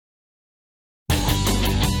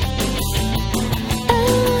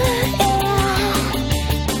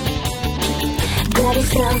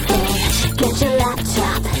cell phone, get your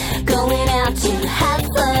laptop, going out to have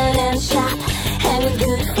fun and shop, hang with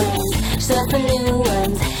good friends, surf for new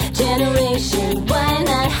ones, generation, why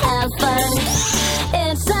not have fun?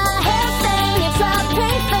 It's a hair thing, it's a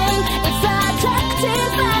pink thing, it's a tech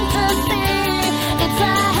fantasy. It's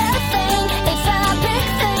a hair thing, it's a big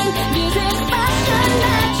thing, music, fashion,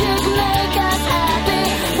 magic, make us happy.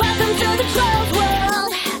 Welcome to the Trollz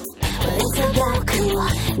world. Well, it's about cool,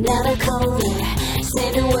 never colder,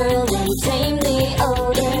 save the world and tame the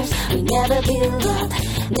odors. We never give up,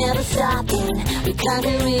 never stopping, we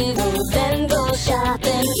conquer evil, then go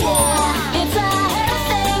shopping. Yeah, it's a hair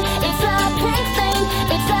thing, it's a pink thing,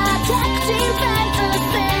 it's a tech team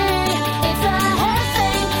fantasy. It's a hair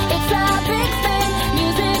thing, it's a big thing,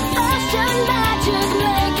 music, fashion, magic,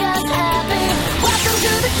 make us happy. Welcome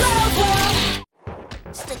to the Trollz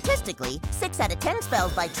world. Statistically, 6 out of 10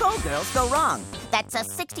 spells by troll girls go wrong. That's a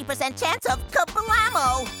 60% chance of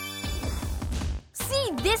kablamo!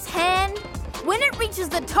 See this hand? When it reaches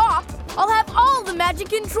the top, I'll have all the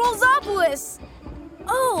magic in Trollzopolis.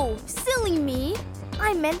 Oh, silly me.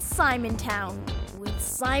 I meant Simon Town. With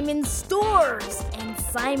Simon stores, and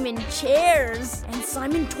Simon chairs, and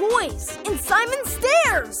Simon toys, and Simon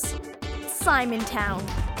stairs. Simon Town.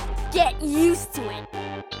 Get used to it.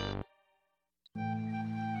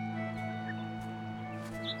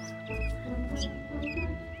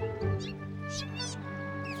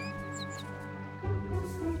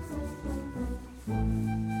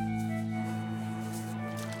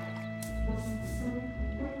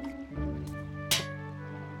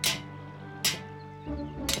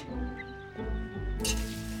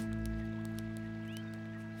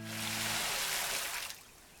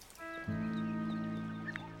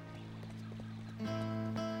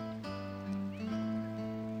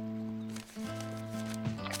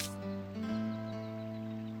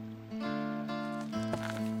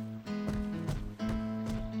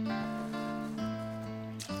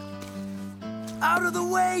 Out of the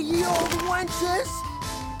way, ye old wenches!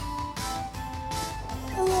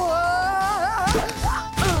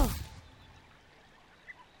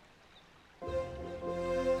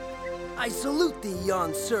 I salute thee,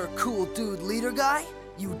 yon sir cool dude leader guy.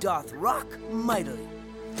 You doth rock mightily.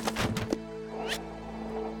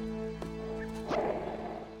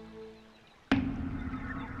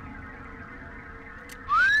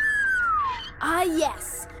 Ah,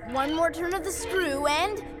 yes. One more turn of the screw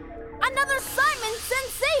and another Simon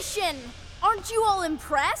sensation! Aren't you all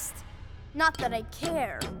impressed? Not that I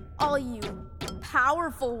care. All you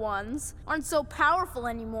powerful ones aren't so powerful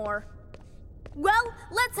anymore. Well,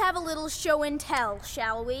 let's have a little show and tell,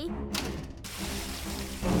 shall we?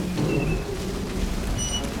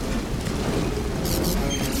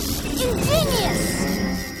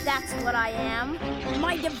 Ingenious! That's what I am.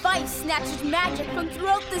 My device snatches magic from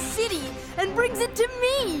throughout the city and brings it to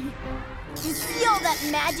me. You see all that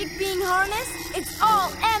magic being harnessed? It's all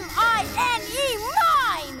M-I-N-E,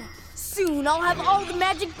 mine! Soon I'll have all the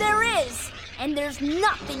magic there is. And there's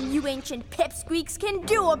nothing you ancient pipsqueaks can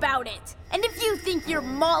do about it. And if you think your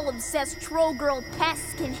mall-obsessed troll girl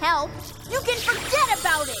pests can help, you can forget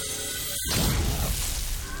about it.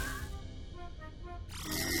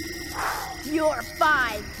 Your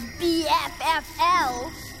 5 BFFL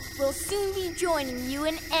will soon be joining you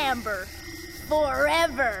in Amber.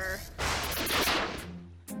 Forever.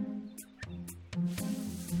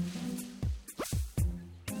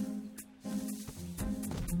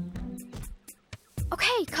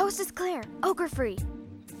 Okay, coast is clear. Ogre free.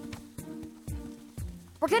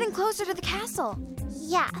 We're getting closer to the castle.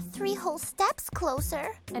 Yeah, 3 whole steps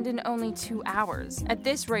closer. And in only 2 hours. At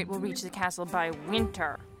this rate, we'll reach the castle by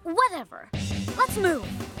winter. Whatever. Let's move.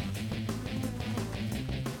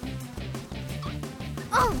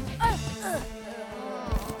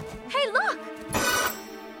 Hey, look!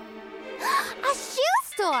 A shoe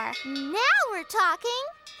store! Now we're talking!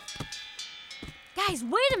 Guys,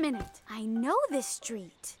 wait a minute. I know this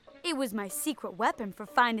street. It was my secret weapon for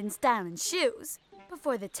finding styling shoes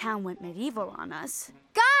before the town went medieval on us.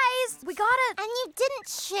 Guys, we gotta... And you didn't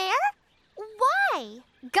share? Why?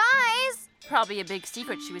 Guys! Probably a big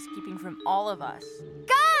secret she was keeping from all of us.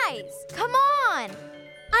 Guys! Come on!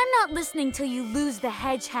 I'm not listening till you lose the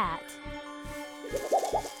hedge hat.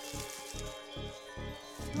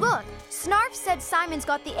 Look, Snarf said Simon's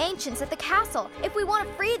got the ancients at the castle. If we want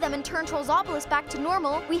to free them and turn Trollzopolis back to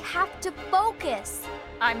normal, we have to focus.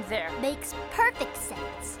 I'm there. Makes perfect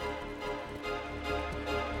sense.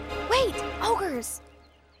 Wait, ogres!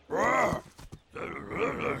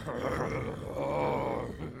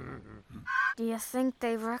 Do you think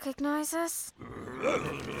they recognize us?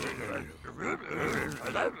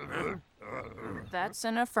 That's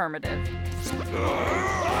an affirmative.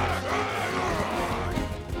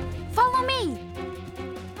 Follow me!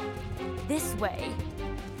 This way.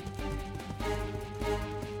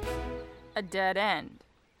 A dead end.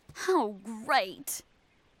 Oh, great.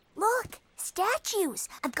 Look, statues.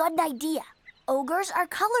 I've got an idea. Ogres are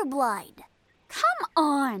colorblind. Come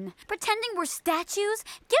on. Pretending we're statues?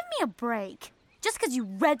 Give me a break. Just because you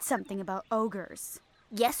read something about ogres.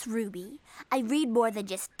 Yes, Ruby. I read more than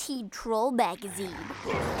just Teen Troll magazine.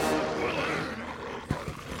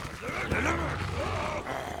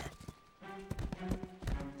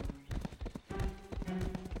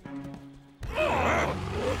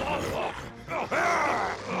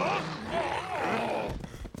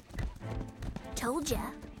 Told ya,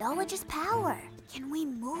 knowledge is power. Can we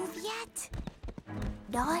move yet?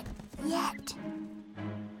 Not yet.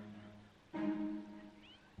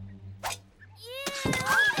 My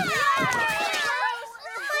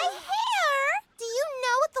hair! Do you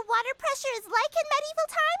know what the water pressure is like in medieval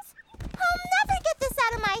times? I'll never get this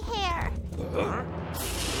out of my hair.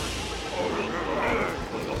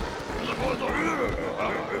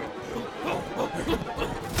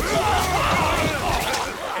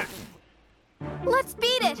 Let's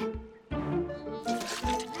beat it!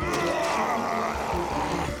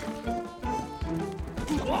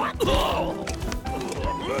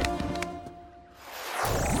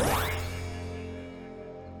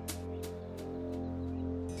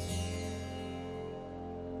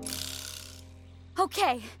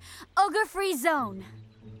 Okay, ogre-free zone.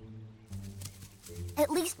 At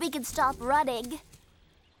least we can stop running.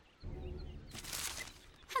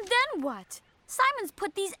 And then what? Simon's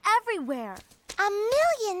put these everywhere.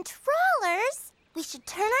 1,000,000 trawlers? We should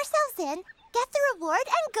turn ourselves in, get the reward,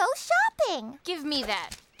 and go shopping. Give me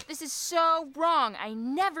that. This is so wrong. I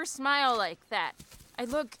never smile like that. I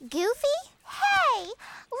look... Goofy? Hey,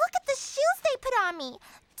 look at the shoes they put on me.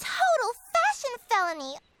 Total fashion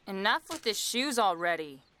felony. Enough with the shoes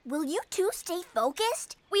already. Will you two stay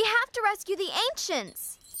focused? We have to rescue the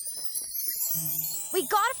ancients. We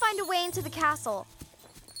gotta find a way into the castle.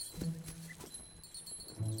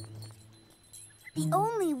 The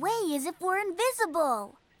only way is if we're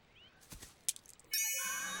invisible.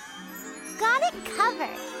 Got it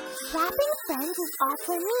covered. Trapping friends is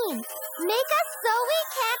awfully mean. Make us so we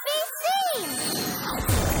can't be seen.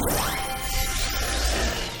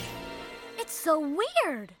 It's so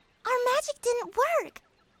weird. Our magic didn't work.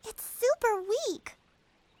 It's super weak.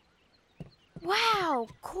 Wow,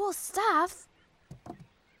 cool stuff.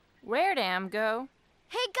 Where'd Am go?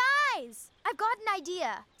 Hey guys, I've got an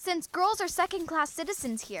idea. Since girls are second-class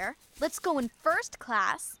citizens here, let's go in first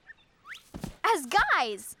class as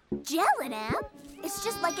guys. Gelling, Am? It's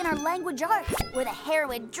just like in our language arts, where the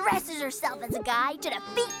heroine dresses herself as a guy to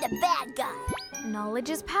defeat the bad guy. Knowledge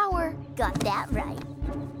is power. Got that right.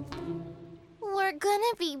 We're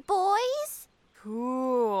gonna be boys?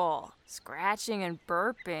 Cool. Scratching and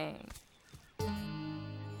burping.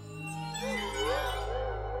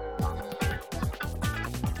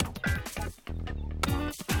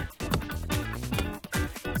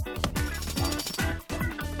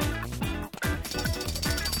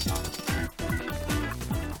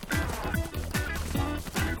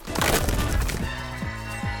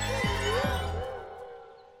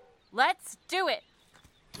 Let's do it.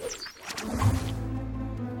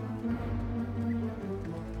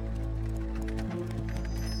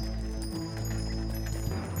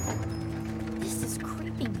 This is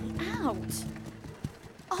creeping me out.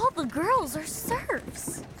 All the girls are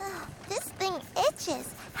serfs. Ugh, this thing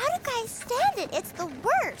itches. How do guys stand it? It's the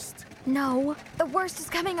worst. No, the worst is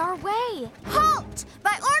coming our way. Halt!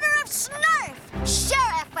 By order of Snarf,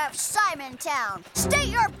 Sheriff of Simon Town, state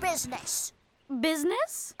your business.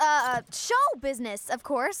 Business? Show business, of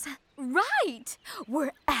course. Right.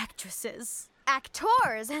 We're actresses.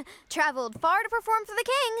 Actors traveled far to perform for the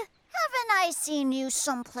king. Haven't I seen you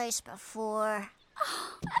someplace before?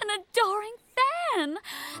 An adoring fan.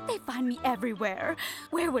 They find me everywhere.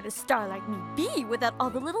 Where would a star like me be without all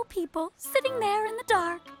the little people sitting there in the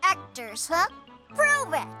dark? Actors, huh?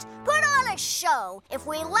 Prove it. Put on a show. If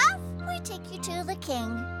we laugh, we take you to the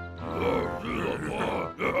king.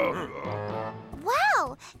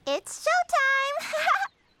 Wow, it's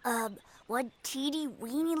showtime. One teeny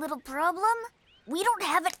weeny little problem? We don't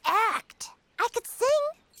have an act. I could sing.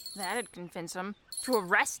 That'd convince them to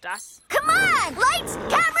arrest us. Come on! Lights,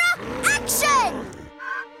 camera, action!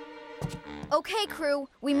 Okay, crew,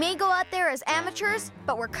 we may go out there as amateurs,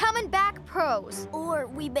 but we're coming back pros. Or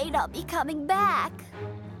we may not be coming back.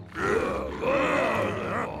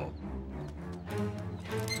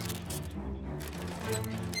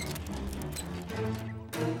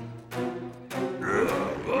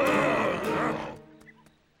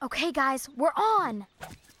 Okay, guys, we're on.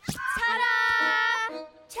 Ta-da!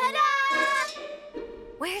 Ta-da!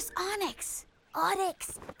 Where's Onyx?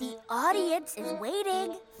 Onyx, the audience is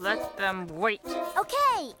waiting. Let them wait.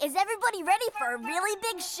 Okay, is everybody ready for a really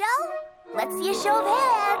big show? Let's see a show of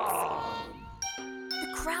hands.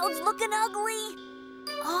 The crowd's looking ugly.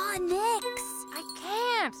 Onyx. I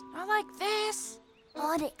can't. Not like this.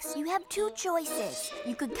 Onyx, you have two choices.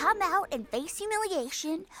 You could come out and face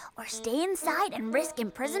humiliation, or stay inside and risk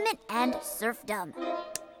imprisonment and serfdom.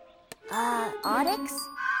 Onyx,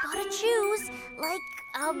 gotta choose.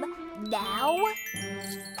 Now?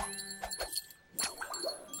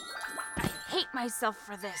 I hate myself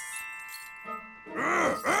for this.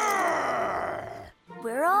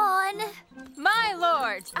 We're on. My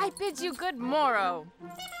lords, I bid you good morrow.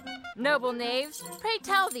 Noble knaves, pray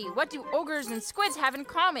tell thee, what do ogres and squids have in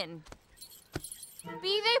common?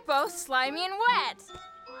 Be they both slimy and wet.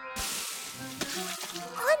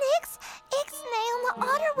 Onyx, ixnay on the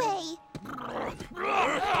otterway.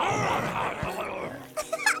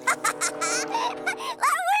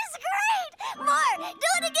 That was great! More! Do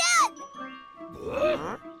it again!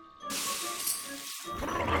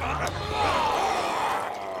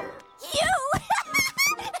 You!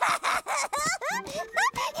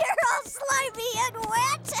 You're all slimy and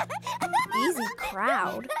wet! Easy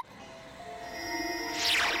crowd.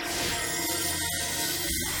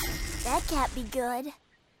 That can't be good.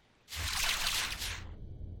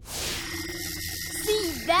 See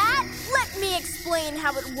that? Let me explain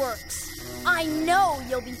how it works. I know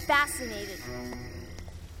you'll be fascinated.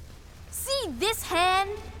 See this hand?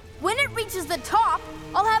 When it reaches the top,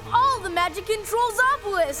 I'll have all the magic in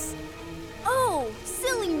Trollzopolis. Oh,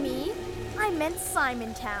 silly me. I meant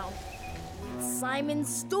Simon Town. And Simon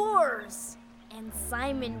Stores. And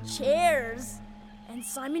Simon Chairs. And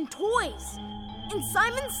Simon Toys. And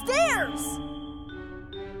Simon Stairs.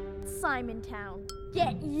 Simon Town.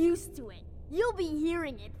 Get used to it. You'll be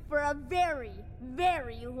hearing it for a very,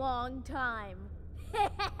 very long time. Hey,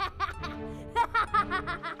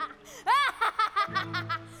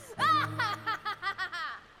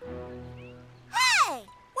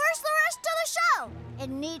 where's the rest of the show? It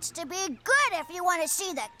needs to be good if you want to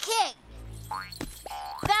see the king.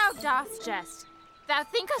 Thou dost jest. Thou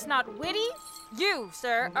thinkest not witty? You,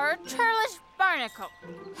 sir, are a churlish barnacle.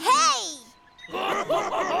 Hey!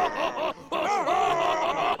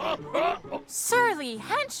 Surly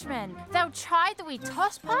henchman, thou tried the wee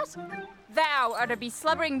tosspot? Thou art a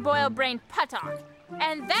beslubbering boil-brained puttock,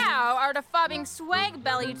 and thou art a fobbing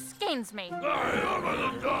swag-bellied skainsmate.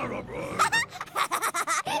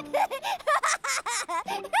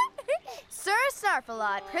 Sir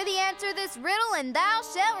Snarf-a-lot, prithee answer this riddle, and thou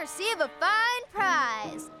shalt receive a fine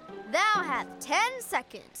prize. Thou hast 10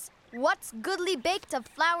 seconds. What's goodly baked of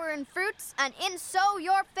flour and fruits, and in so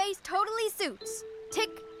your face totally suits?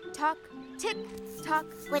 Tick-tock, tick-tock.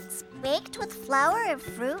 What's baked with flour and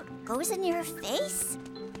fruit goes in your face?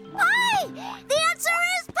 Pie! The answer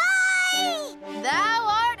is pie! Thou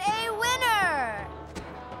art a winner!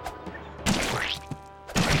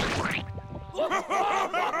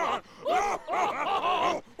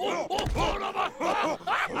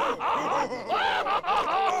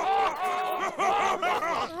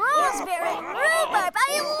 Raspberry rhubarb! I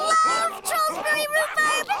love Trollsberry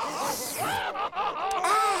rhubarb!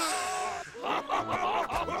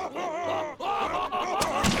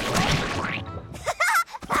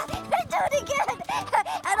 Do it again!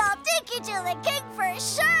 And I'll take you to the king for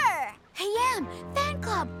sure! Hey, Em, fan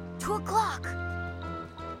club, 2 o'clock.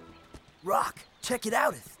 Rock, check it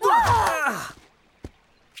out. Ah!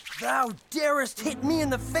 Thou darest hit me in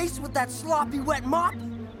the face with that sloppy wet mop?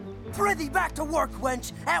 Prithee back to work,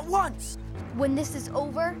 wench, at once! When this is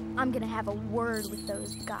over, I'm gonna have a word with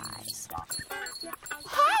those guys.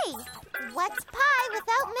 Hey! What's pie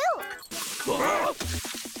without milk? No!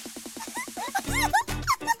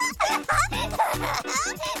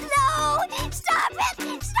 Stop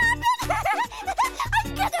it! Stop it!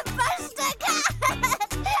 I'm gonna bust a cat!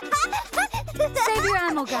 Save your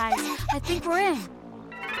ammo, guys. I think we're in.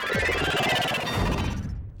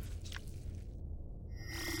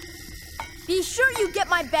 Be sure you get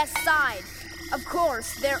my best side. Of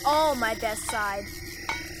course, they're all my best side.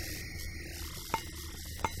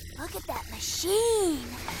 Look at that machine.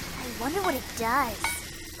 I wonder what it does.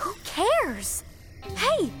 Who cares?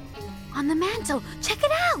 Hey, on the mantle, check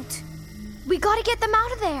it out. We gotta get them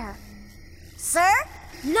out of there. Sir?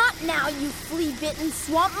 Not now, you flea-bitten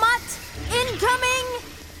swamp mutt. Incoming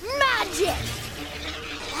magic!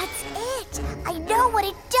 That's it. I know what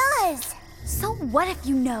it does. So what if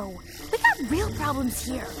you know? We got real problems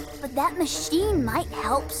here. But that machine might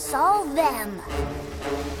help solve them.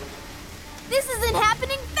 This isn't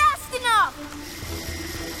happening fast enough!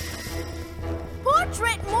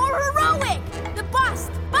 Portrait more heroic! The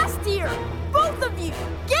bust here! Both of you,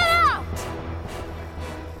 get out!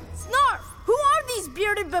 Snarf, who are these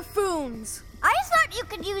bearded buffoons? I thought you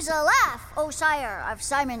could use a laugh, O Sire of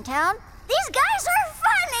Simon Town. These guys are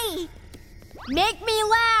funny! Make me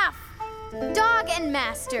laugh! Dog and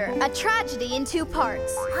Master, a tragedy in 2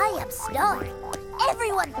 parts. I am Snarf.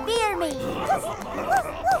 Everyone fear me.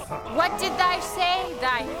 What did thy say,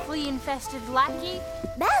 thy flea-infested lackey?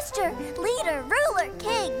 Master, leader, ruler,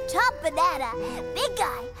 king, top banana, big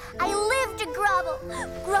guy. I live to grovel.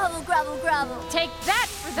 Grovel, grovel, grovel. Take that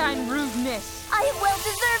for thine rudeness. I am well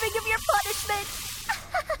deserving of your punishment.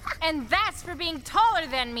 And that's for being taller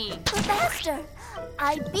than me. But Master,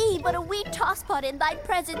 I be but a wee tosspot in thy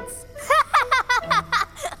presence.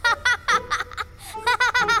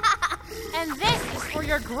 And this is for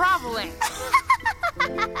your groveling.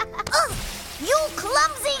 Ugh, you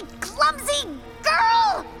clumsy, clumsy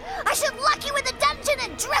girl! I should lock you in the dungeon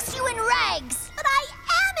and dress you in rags. But I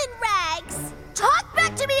am in rags. Talk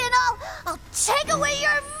back to me and I'll take away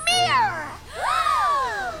your mirror.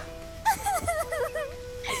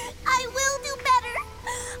 I will do better.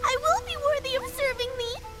 I will be worthy of serving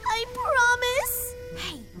thee. I promise.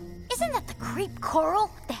 Hey, isn't that the creep Coral,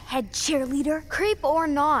 the head cheerleader? Creep or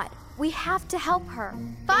not, we have to help her.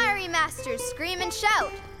 Fiery Masters, scream and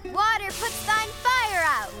shout. Water puts thine fire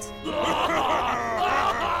out.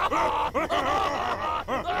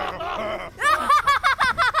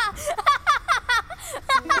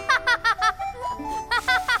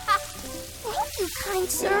 Thank you, kind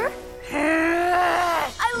sir.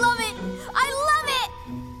 I love it! I love it!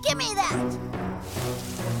 Give me that.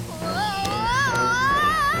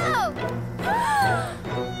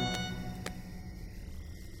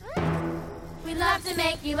 We love to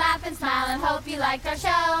make you laugh and smile and hope you liked our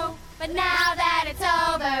show. But now that it's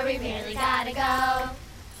over, we really gotta go.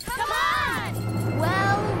 Come on!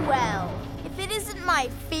 Well, well, if it isn't my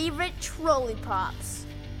favorite trolley pops.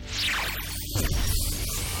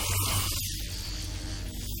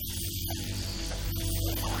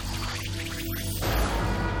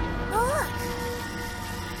 Look!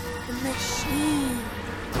 The machine.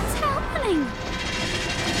 What's happening?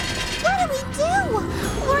 What do we do?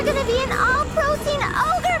 We're gonna be an all-protein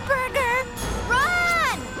ogre burger!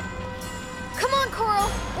 Run! Come on, Coral,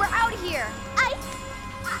 we're out here.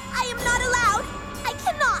 I am not allowed. I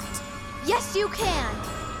cannot. Yes, you can.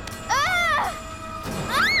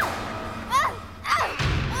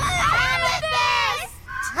 Amethyst!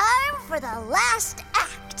 Time for the last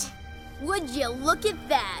act. Would you look at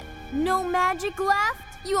that? No magic left?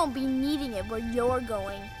 You won't be needing it where you're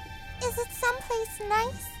going. Is it someplace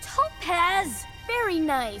nice? Topaz! Very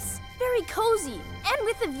nice. Very cozy. And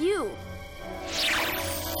with a view.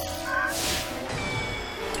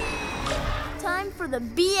 Time for the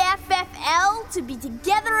BFFL to be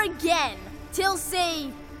together again. Till,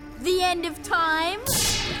 say, the end of time.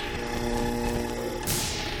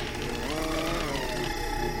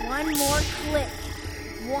 One more click.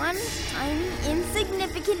 One tiny,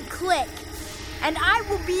 insignificant click. And I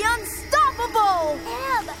will be unstoppable!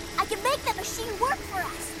 Em, I can make that machine work for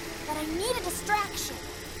us. But I need a distraction.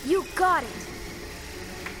 You got it.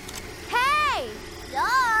 Hey!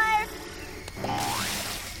 Snarf!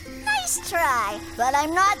 Nice try, but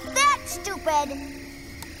I'm not that stupid.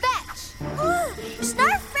 Fetch!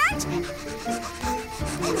 Snarf, fetch!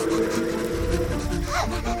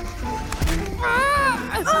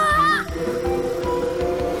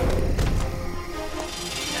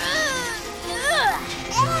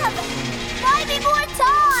 Em, buy me more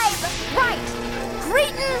time! Right!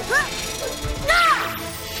 Cretin!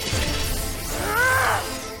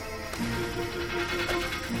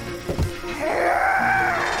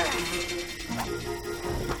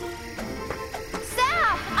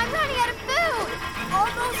 Sap! I'm running out of food!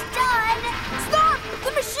 Almost done! Stop!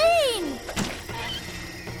 The machine!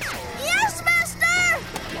 Yes, Master!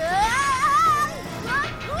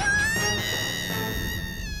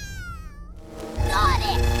 Got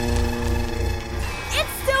it!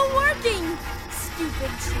 It's still working!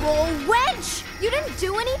 Stupid troll wench! You didn't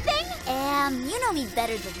do anything? You know me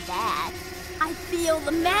better than that. I feel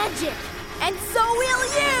the magic, and so will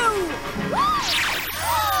you!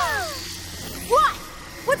 What?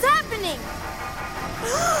 What's happening?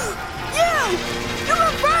 You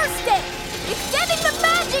reversed it! It's getting the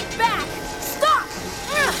magic back! Stop!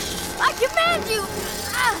 I command you!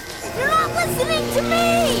 You're not listening to me!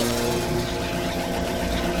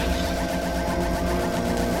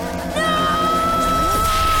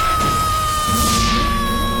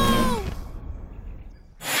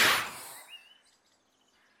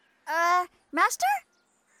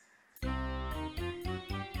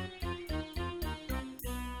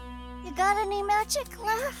 You got any magic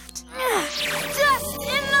left? Just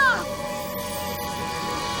enough!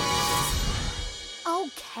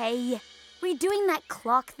 Okay. Redoing that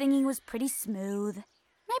clock thingy was pretty smooth.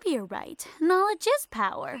 Maybe you're right. Knowledge is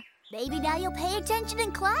power. Maybe now you'll pay attention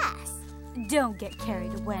in class. Don't get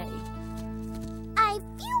carried away. I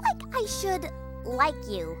feel like I should like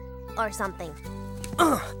you or something.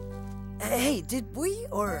 Hey, did we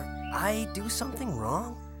or I do something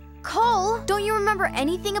wrong? Cole, don't you remember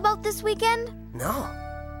anything about this weekend? No.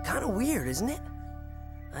 Kind of weird, isn't it?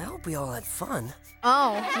 I hope we all had fun.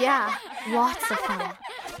 Oh, yeah. Lots of fun.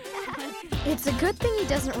 It's a good thing he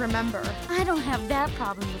doesn't remember. I don't have that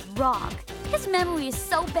problem with Rock. His memory is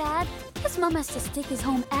so bad, his mom has to stick his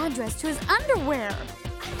home address to his underwear.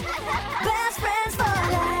 Best friends for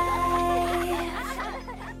life.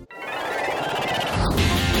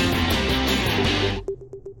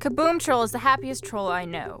 Kaboom Troll is the happiest troll I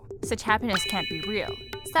know. Such happiness can't be real.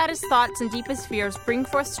 Saddest thoughts and deepest fears bring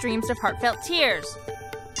forth streams of heartfelt tears.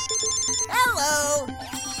 Hello!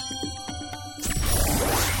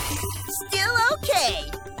 Still okay.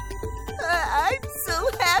 I'm so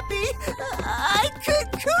happy I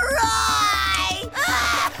could cry!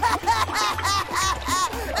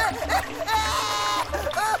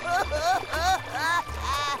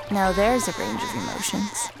 Now there's a range of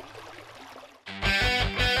emotions.